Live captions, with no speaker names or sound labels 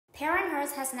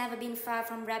Parenthood has never been far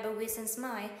from Rebel Wilson's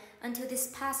mind until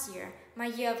this past year, my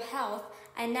year of health.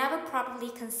 I never properly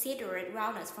considered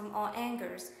wellness from all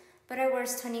angles, but I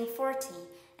was turning 40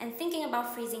 and thinking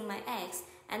about freezing my eggs,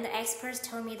 and the experts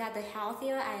told me that the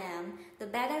healthier I am, the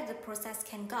better the process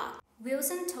can go.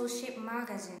 Wilson told Ship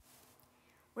magazine.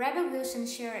 Rebel Wilson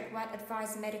shared what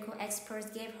advice medical experts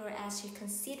gave her as she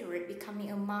considered becoming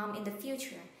a mom in the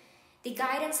future. The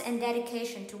guidance and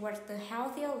dedication towards the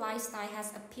healthier lifestyle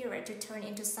has appeared to turn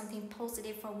into something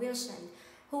positive for Wilson,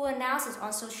 who announced it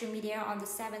on social media on the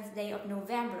 7th day of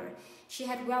November. She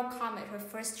had welcomed her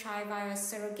first child via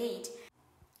surrogate,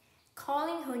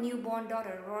 calling her newborn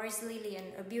daughter, Royce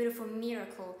Lillian, a beautiful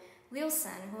miracle.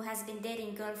 Wilson, who has been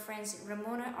dating girlfriend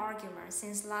Ramona Argumer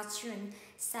since last June,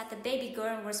 said the baby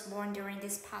girl was born during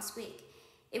this past week.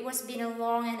 It was been a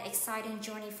long and exciting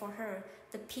journey for her.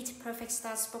 The Pitch Perfect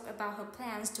star spoke about her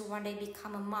plans to one day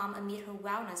become a mom amid her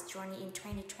wellness journey in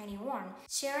 2021,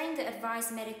 sharing the advice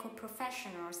medical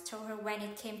professionals told her when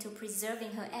it came to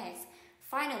preserving her eggs.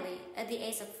 Finally, at the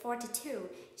age of 42,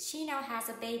 she now has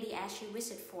a baby as she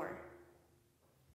wished for.